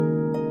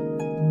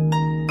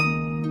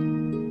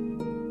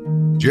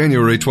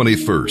January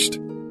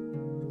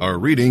 21st. Our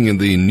reading in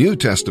the New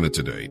Testament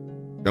today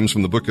comes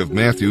from the book of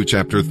Matthew,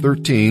 chapter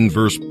 13,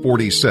 verse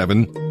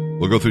 47.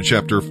 We'll go through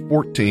chapter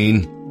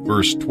 14,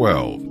 verse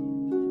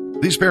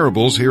 12. These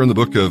parables here in the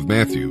book of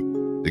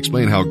Matthew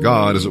explain how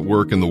God is at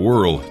work in the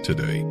world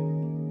today.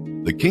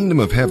 The kingdom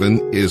of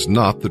heaven is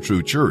not the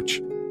true church,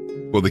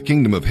 for the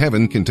kingdom of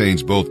heaven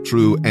contains both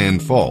true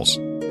and false,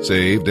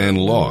 saved and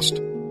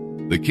lost.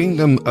 The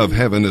kingdom of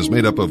heaven is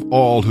made up of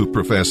all who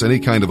profess any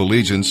kind of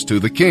allegiance to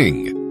the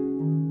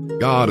King.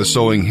 God is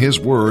sowing His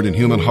word in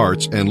human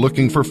hearts and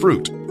looking for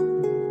fruit.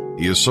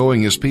 He is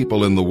sowing His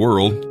people in the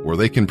world where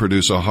they can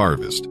produce a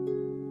harvest.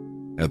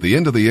 At the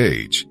end of the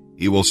age,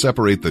 He will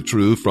separate the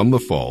true from the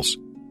false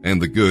and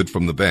the good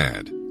from the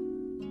bad.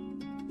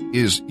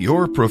 Is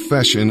your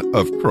profession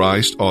of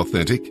Christ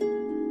authentic?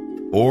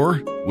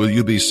 Or will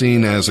you be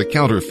seen as a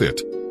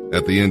counterfeit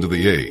at the end of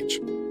the age?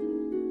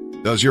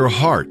 Does your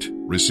heart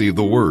receive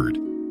the word?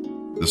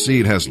 The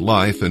seed has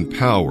life and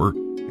power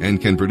and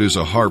can produce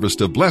a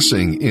harvest of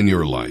blessing in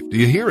your life. Do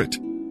you hear it?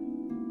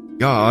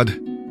 God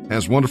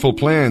has wonderful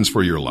plans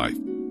for your life.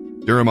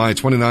 Jeremiah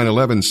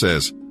 29:11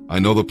 says, I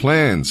know the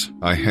plans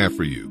I have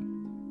for you.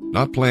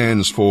 Not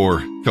plans for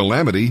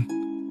calamity,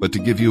 but to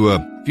give you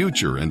a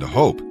future and a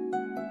hope.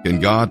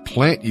 Can God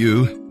plant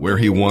you where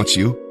He wants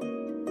you?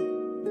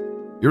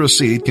 You're a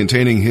seed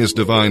containing His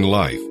divine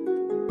life,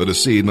 but a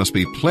seed must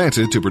be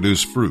planted to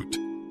produce fruit.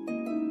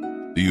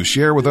 Do you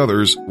share with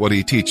others what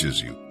He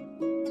teaches you?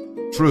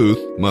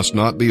 Truth must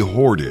not be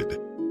hoarded.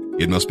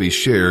 It must be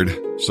shared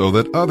so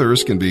that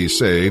others can be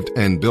saved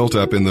and built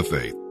up in the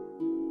faith.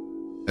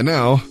 And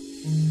now,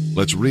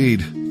 let's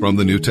read from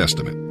the New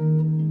Testament.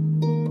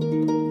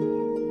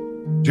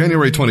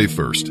 January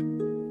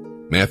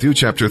 21st. Matthew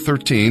chapter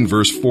 13,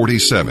 verse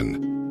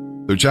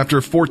 47, through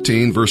chapter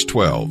 14, verse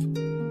 12.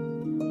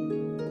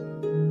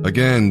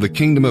 Again, the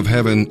kingdom of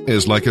heaven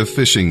is like a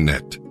fishing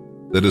net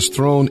that is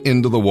thrown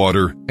into the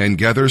water and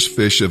gathers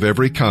fish of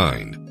every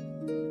kind.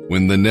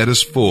 When the net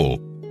is full,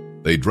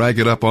 they drag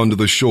it up onto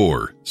the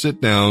shore,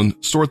 sit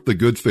down, sort the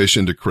good fish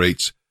into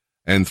crates,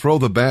 and throw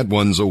the bad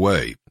ones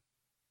away.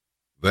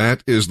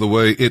 That is the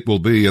way it will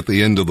be at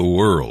the end of the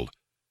world.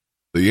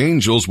 The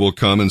angels will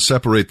come and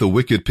separate the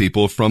wicked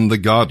people from the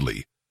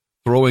godly,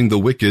 throwing the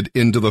wicked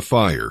into the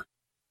fire.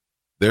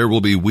 There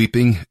will be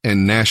weeping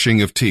and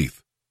gnashing of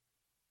teeth.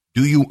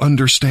 Do you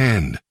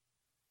understand?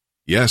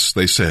 Yes,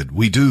 they said,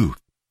 we do.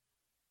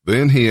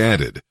 Then he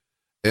added,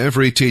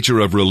 every teacher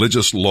of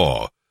religious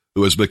law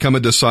who has become a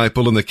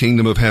disciple in the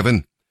kingdom of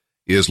heaven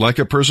is like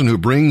a person who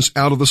brings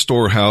out of the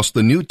storehouse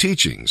the new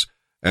teachings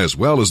as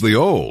well as the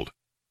old.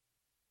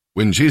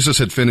 When Jesus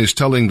had finished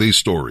telling these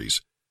stories,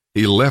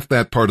 he left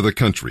that part of the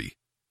country.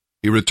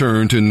 He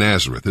returned to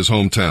Nazareth, his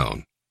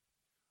hometown.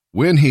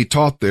 When he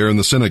taught there in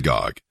the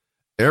synagogue,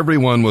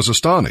 everyone was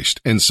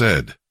astonished and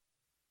said,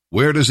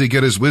 where does he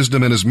get his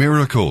wisdom and his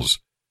miracles?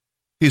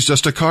 He's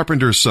just a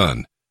carpenter's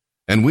son,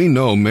 and we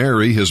know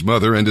Mary, his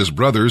mother, and his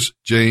brothers,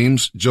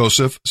 James,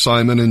 Joseph,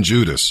 Simon, and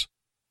Judas.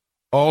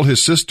 All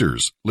his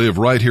sisters live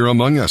right here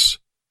among us.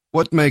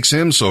 What makes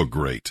him so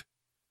great?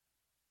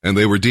 And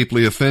they were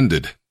deeply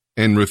offended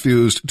and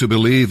refused to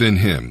believe in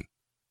him.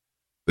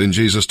 Then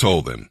Jesus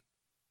told them,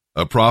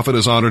 a prophet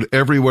is honored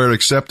everywhere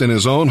except in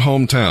his own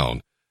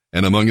hometown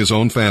and among his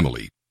own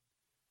family.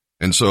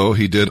 And so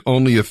he did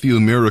only a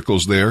few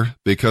miracles there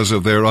because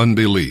of their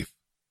unbelief.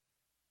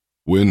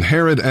 When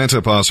Herod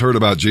Antipas heard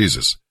about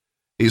Jesus,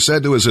 he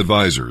said to his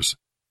advisers,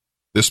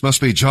 this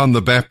must be John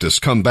the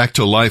Baptist come back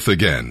to life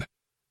again.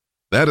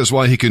 That is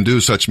why he can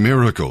do such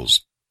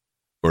miracles.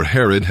 For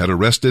Herod had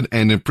arrested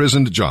and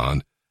imprisoned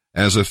John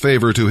as a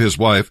favor to his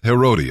wife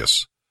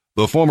Herodias,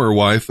 the former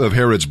wife of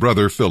Herod's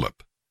brother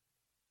Philip.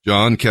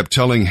 John kept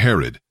telling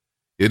Herod,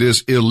 it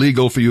is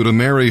illegal for you to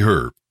marry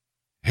her.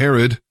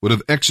 Herod would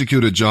have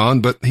executed John,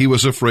 but he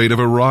was afraid of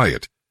a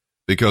riot,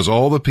 because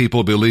all the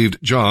people believed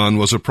John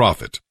was a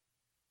prophet.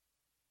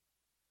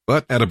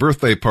 But at a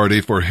birthday party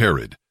for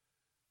Herod,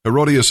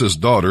 Herodias'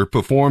 daughter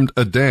performed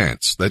a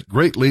dance that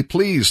greatly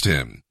pleased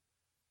him.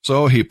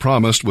 So he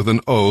promised with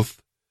an oath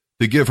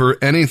to give her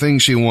anything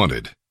she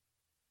wanted.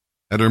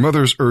 At her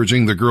mother's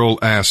urging, the girl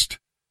asked,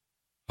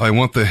 I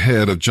want the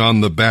head of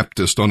John the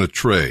Baptist on a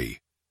tray.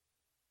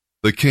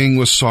 The king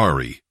was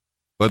sorry,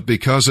 but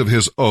because of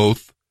his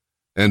oath,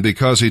 and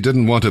because he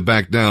didn't want to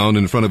back down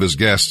in front of his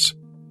guests,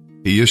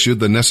 he issued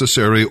the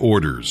necessary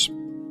orders.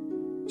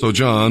 So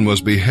John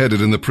was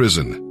beheaded in the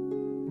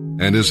prison,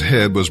 and his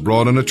head was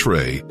brought on a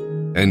tray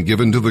and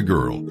given to the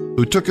girl,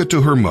 who took it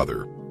to her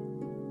mother.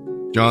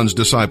 John's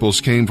disciples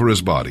came for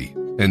his body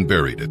and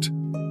buried it.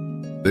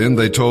 Then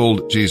they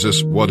told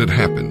Jesus what had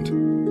happened.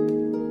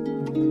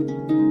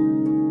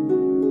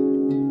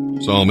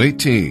 Psalm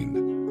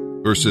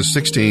 18, verses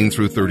 16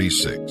 through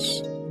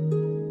 36.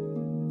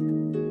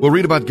 We'll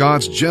read about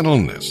God's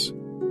gentleness.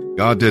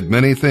 God did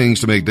many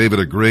things to make David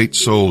a great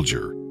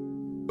soldier,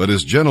 but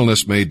his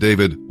gentleness made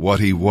David what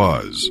he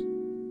was.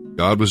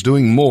 God was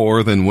doing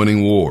more than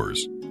winning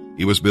wars.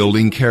 He was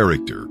building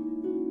character.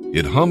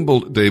 It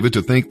humbled David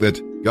to think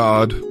that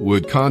God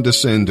would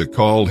condescend to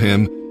call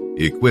him,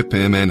 equip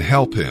him, and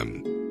help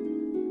him.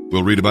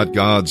 We'll read about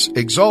God's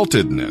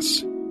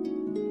exaltedness.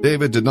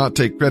 David did not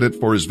take credit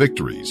for his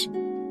victories.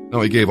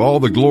 No, he gave all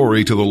the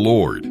glory to the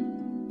Lord.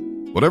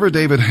 Whatever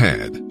David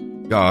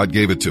had, God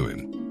gave it to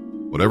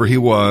him. Whatever he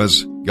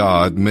was,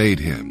 God made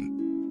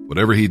him.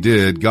 Whatever he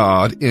did,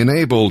 God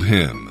enabled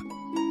him.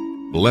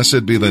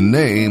 Blessed be the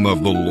name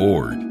of the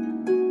Lord.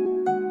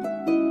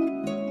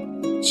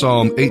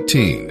 Psalm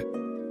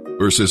 18,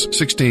 verses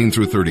 16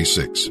 through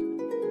 36.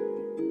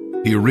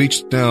 He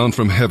reached down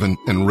from heaven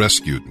and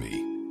rescued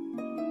me.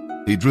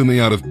 He drew me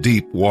out of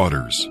deep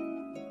waters.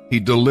 He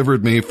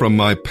delivered me from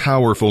my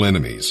powerful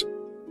enemies,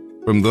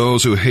 from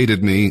those who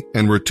hated me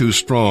and were too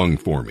strong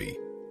for me.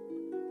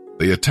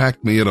 They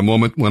attacked me at a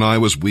moment when I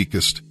was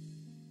weakest,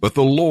 but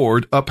the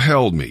Lord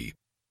upheld me.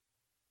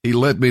 He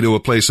led me to a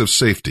place of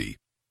safety.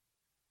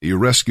 He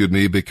rescued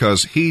me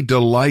because he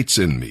delights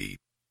in me.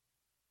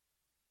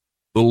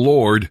 The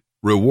Lord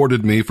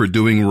rewarded me for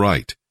doing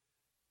right.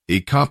 He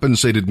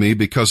compensated me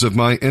because of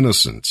my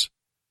innocence.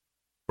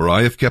 For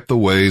I have kept the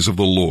ways of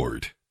the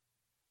Lord.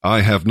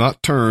 I have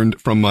not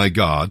turned from my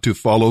God to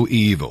follow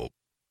evil.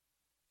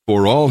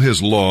 For all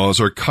his laws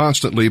are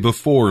constantly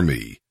before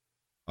me.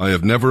 I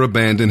have never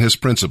abandoned his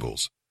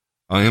principles.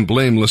 I am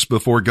blameless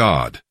before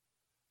God.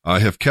 I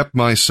have kept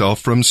myself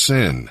from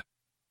sin.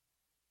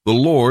 The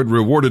Lord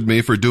rewarded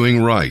me for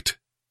doing right,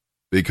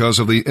 because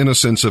of the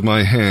innocence of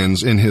my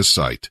hands in his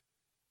sight.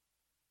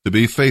 To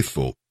be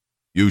faithful,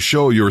 you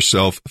show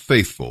yourself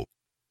faithful.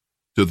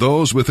 To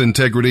those with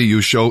integrity,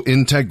 you show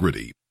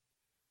integrity.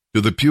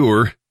 To the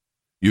pure,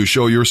 you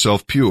show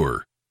yourself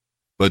pure.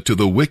 But to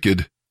the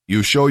wicked,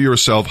 you show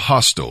yourself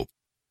hostile.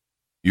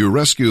 You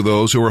rescue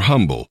those who are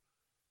humble,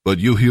 but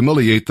you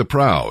humiliate the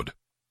proud.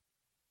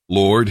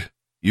 Lord,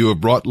 you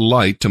have brought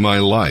light to my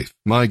life.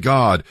 My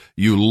God,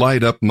 you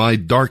light up my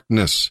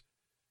darkness.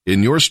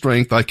 In your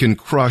strength I can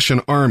crush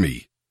an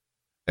army,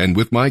 and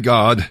with my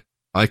God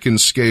I can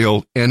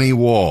scale any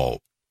wall.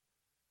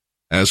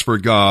 As for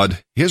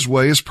God, his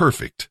way is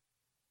perfect.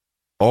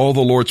 All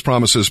the Lord's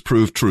promises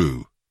prove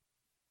true.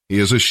 He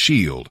is a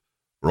shield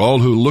for all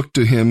who look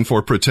to him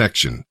for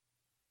protection.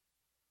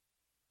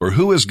 For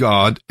who is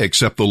God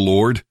except the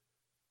Lord?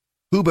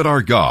 Who but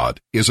our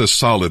God is a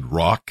solid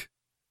rock?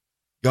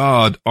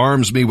 God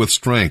arms me with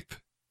strength.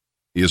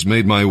 He has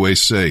made my way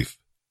safe.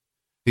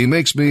 He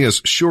makes me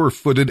as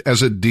sure-footed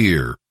as a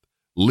deer,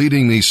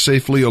 leading me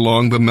safely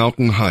along the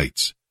mountain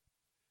heights.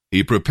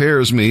 He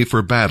prepares me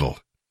for battle.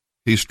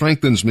 He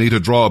strengthens me to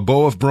draw a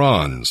bow of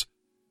bronze.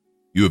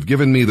 You have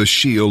given me the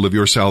shield of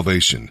your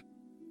salvation.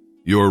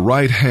 Your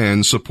right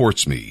hand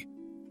supports me.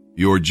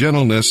 Your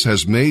gentleness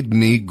has made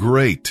me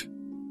great.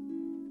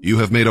 You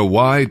have made a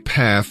wide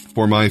path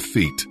for my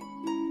feet,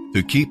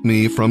 to keep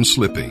me from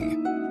slipping.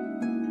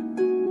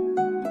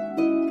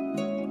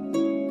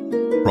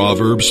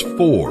 Proverbs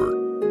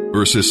 4,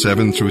 verses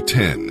 7 through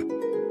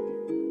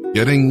 10.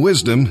 Getting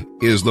wisdom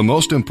is the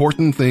most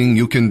important thing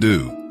you can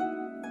do.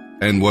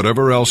 And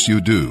whatever else you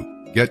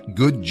do, get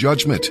good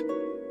judgment.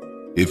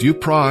 If you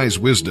prize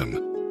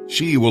wisdom,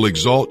 she will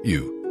exalt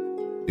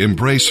you.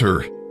 Embrace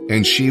her,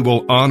 and she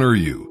will honor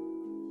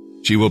you.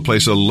 She will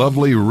place a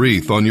lovely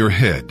wreath on your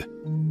head.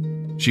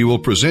 She will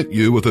present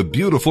you with a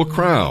beautiful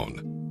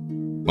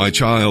crown. My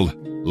child,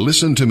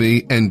 listen to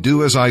me and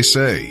do as I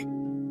say,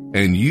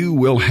 and you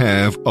will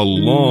have a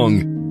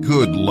long,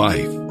 good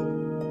life.